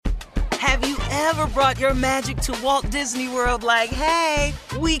Have you ever brought your magic to Walt Disney World like, hey,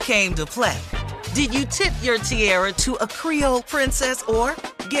 we came to play? Did you tip your tiara to a Creole princess or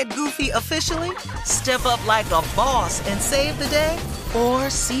get goofy officially? Step up like a boss and save the day? Or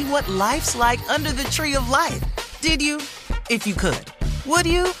see what life's like under the tree of life? Did you? If you could. Would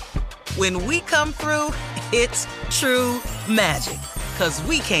you? When we come through, it's true magic. 'Cause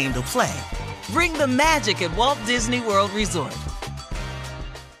we came to play. Bring the magic at Walt Disney World Resort.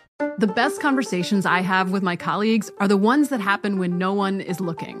 The best conversations I have with my colleagues are the ones that happen when no one is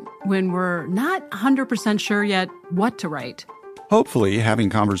looking, when we're not 100% sure yet what to write. Hopefully, having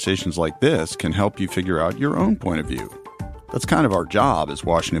conversations like this can help you figure out your own point of view. That's kind of our job as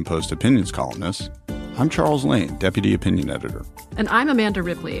Washington Post opinions columnists. I'm Charles Lane, Deputy Opinion Editor. And I'm Amanda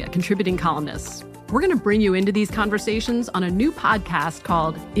Ripley, a contributing columnist. We're going to bring you into these conversations on a new podcast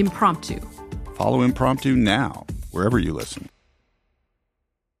called Impromptu. Follow Impromptu now, wherever you listen.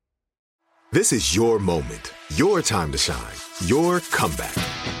 This is your moment, your time to shine, your comeback.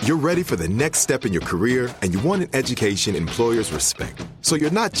 You're ready for the next step in your career, and you want an education employers respect. So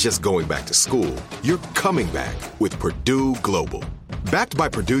you're not just going back to school, you're coming back with Purdue Global. Backed by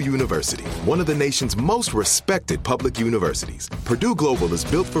Purdue University, one of the nation's most respected public universities, Purdue Global is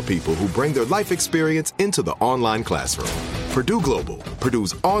built for people who bring their life experience into the online classroom. Purdue Global,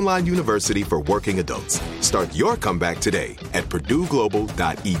 Purdue's online university for working adults. Start your comeback today at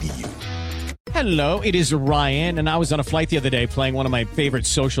purdueglobal.edu. Hello, it is Ryan, and I was on a flight the other day playing one of my favorite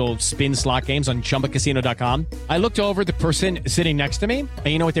social spin slot games on ChumbaCasino.com. I looked over at the person sitting next to me, and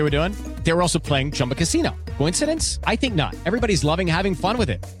you know what they were doing? They were also playing Chumba Casino. Coincidence? I think not. Everybody's loving having fun with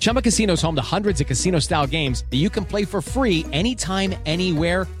it. Chumba Casino is home to hundreds of casino-style games that you can play for free anytime,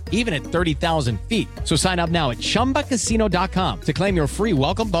 anywhere, even at 30,000 feet. So sign up now at ChumbaCasino.com to claim your free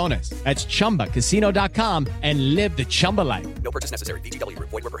welcome bonus. That's ChumbaCasino.com and live the Chumba life. No purchase necessary. VGW.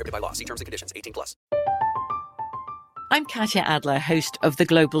 Void where prohibited by law. See terms and conditions. 18+. I'm Katya Adler, host of The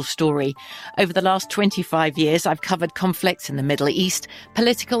Global Story. Over the last 25 years, I've covered conflicts in the Middle East,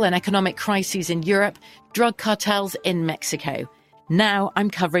 political and economic crises in Europe, drug cartels in Mexico. Now I'm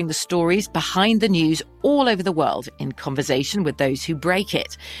covering the stories behind the news all over the world in conversation with those who break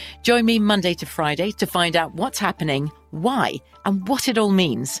it. Join me Monday to Friday to find out what's happening, why, and what it all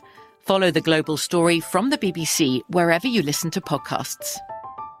means. Follow The Global Story from the BBC wherever you listen to podcasts.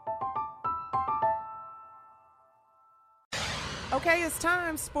 Okay, it's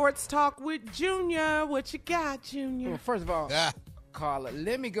time. Sports Talk with Junior. What you got, Junior? Well, first of all, Carla,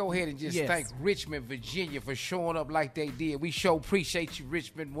 let me go ahead and just thank Richmond, Virginia for showing up like they did. We sure appreciate you,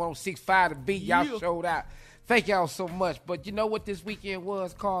 Richmond. 106.5 to beat. Y'all showed out. Thank y'all so much. But you know what this weekend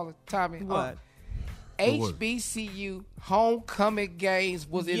was, Carla, Tommy? What? HBCU homecoming games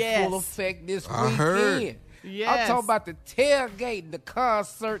was in full effect this weekend. Heard. Yes. I'm talking about the tailgate, the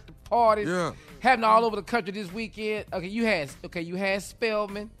concert, the parties, happening all over the country this weekend. Okay, you had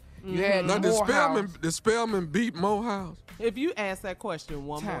Spelman, you had Morehouse. The Spelman beat Morehouse. If you ask that question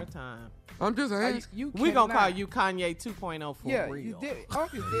one more time, I'm just asking. We're going to call you Kanye 2.0 for real. You did.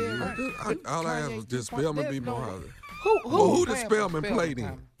 You did. All I asked was did Spelman beat Morehouse. Who did Spelman play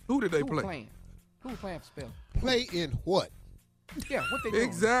then? Who did they play? Who playing for Spelman? Play in what? Yeah, what they doing?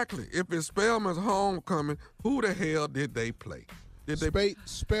 Exactly. If it's Spelman's homecoming, who the hell did they play?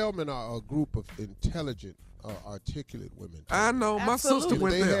 Spelman are a group of intelligent, articulate women. I know. My sister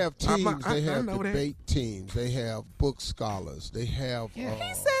went there. They have teams. They have know debate teams. They have book scholars. They have. He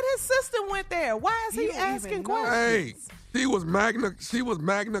said his sister went there. Why is he asking questions? Hey, she was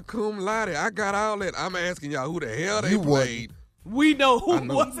magna cum laude. I got all that. I'm asking y'all who the hell they played. We know who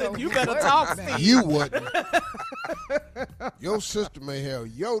wasn't. You better talk, Steve. You wasn't. Your sister may have.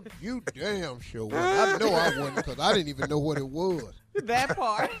 You damn sure wasn't. I know I wasn't because I didn't even know what it was. That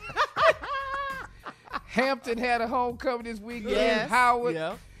part. Hampton had a homecoming this weekend. Yes. Howard.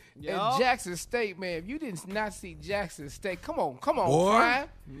 Yep. And Jackson State, man. If you did not see Jackson State, come on, boy. Prime.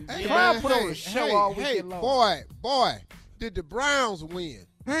 Hey, Prime put on a show all weekend long. Boy, did the Browns win?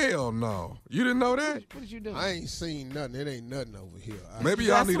 Hell no. You didn't know that? What did you do? I ain't seen nothing. It ain't nothing over here. Maybe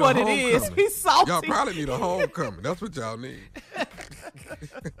y'all need a what homecoming. it is. He's salty. Y'all probably need a homecoming. That's what y'all need.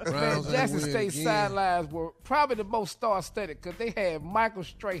 Jackson State sidelines were probably the most star-studded because they had Michael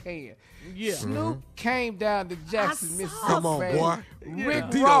Strahan. Yeah. Snoop came down to Jackson, Mississippi. Come on, boy.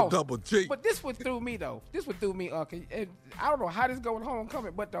 Rick D-O Ross. double G. But this one threw me, though. Uncle. And I don't know how this going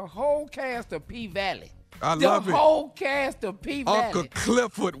homecoming, but the whole cast of P-Valley. I love it. The whole cast of P-Valley. Uncle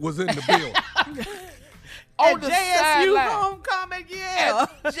Clifford was in the building. On the JSU sideline. homecoming, yeah.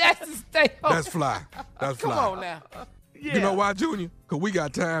 Jackson State. That's fly. That's fly. Come on now. Yeah. You know why, Junior? Because we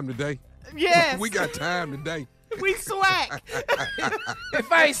got time today. Yes. We got time today. We swag.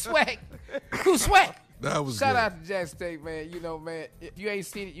 If I ain't swag, Who Sweat? That was Shout good. out to Jack State, man. You know, man, if you ain't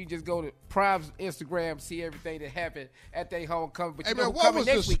seen it, you just go to Prime's Instagram, see everything that happened at their homecoming. But Hey, you know man, who what coming was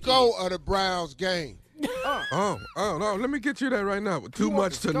the next weekend? score of the Browns game? Oh, no. Let me get you that right now. Too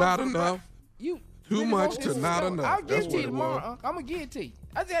much to not enough. Too much to not enough. I'll give That's it to what you it tomorrow. was. I'm going to give it to you.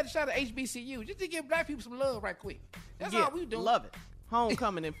 I just had to shout out HBCU just to give black people some love right quick. That's all we doing. Love it.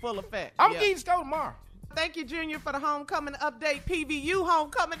 Homecoming in full effect. I'm getting the store tomorrow. Thank you, Junior, for the homecoming update. PVU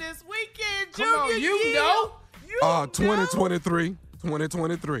homecoming this weekend. Junior, Come on, you know.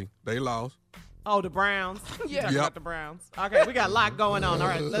 2023. They lost. Oh, the Browns. Yeah. Yep. About the Browns. Okay, we got a lot going on. All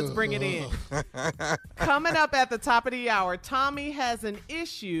right, let's bring it in. Coming up at the top of the hour, Tommy has an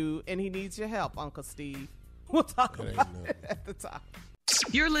issue and he needs your help, Uncle Steve. We'll talk about it at the top.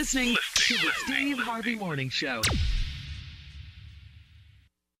 You're listening to the Steve Harvey Morning Show.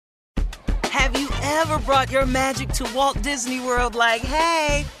 Have you ever brought your magic to Walt Disney World like,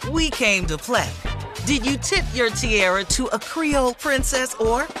 hey, we came to play? Did you tip your tiara to a Creole princess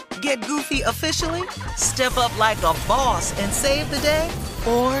or get goofy officially? Step up like a boss and save the day?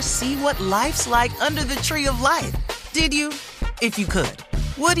 Or see what life's like under the tree of life? Did you? If you could.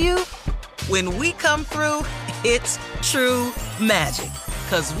 Would you? When we come through, it's true magic.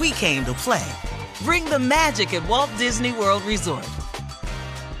 'Cause we came to play. Bring the magic at Walt Disney World Resort.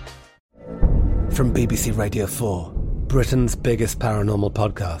 From BBC Radio 4, Britain's biggest paranormal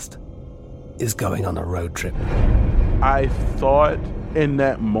podcast is going on a road trip. I thought in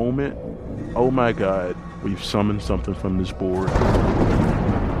that moment, oh my God, we've summoned something from this board.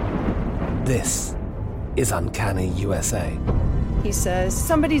 This is Uncanny USA. He says,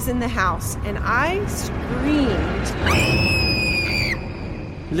 somebody's in the house, and I screamed.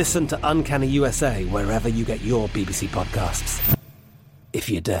 Listen to Uncanny USA wherever you get your BBC podcasts, if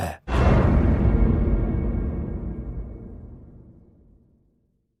you dare.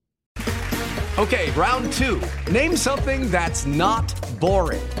 Okay, round two. Name something that's not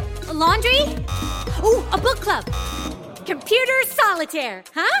boring. A laundry? Ooh, a book club. Computer solitaire,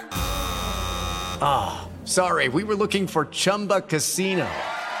 huh? Ah, sorry, we were looking for Chumba Casino.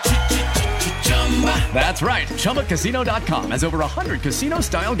 That's right, ChumbaCasino.com has over 100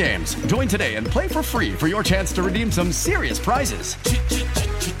 casino-style games. Join today and play for free for your chance to redeem some serious prizes.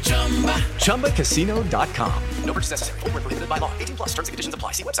 ChumbaCasino.com. No purchase necessary. Void where prohibited by law. 18+ terms and conditions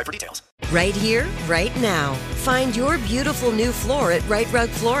apply. See website for details. Right here, right now. Find your beautiful new floor at Right Rug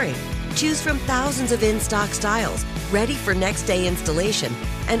Flooring. Choose from thousands of in-stock styles, ready for next day installation,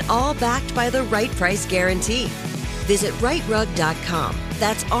 and all backed by the right price guarantee. Visit rightrug.com.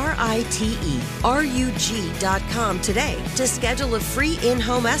 That's RITERUG.com today to schedule a free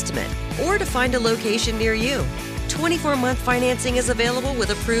in-home estimate or to find a location near you. 24-month financing is available with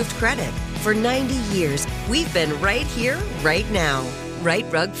approved credit. For 90 years, we've been right here, right now. Right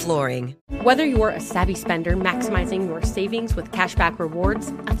Rug Flooring. Whether you're a savvy spender maximizing your savings with cashback rewards,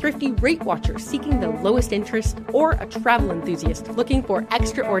 a thrifty rate watcher seeking the lowest interest, or a travel enthusiast looking for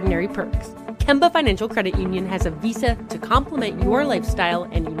extraordinary perks, Kemba Financial Credit Union has a visa to complement your lifestyle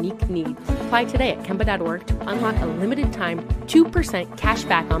and unique needs. Apply today at Kemba.org to unlock a limited time 2% cash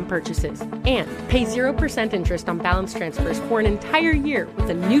back on purchases and pay 0% interest on balance transfers for an entire year with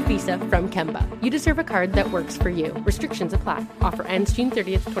a new visa from Kemba. You deserve a card that works for you. Restrictions apply. Offer ends June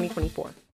 30th, 2024.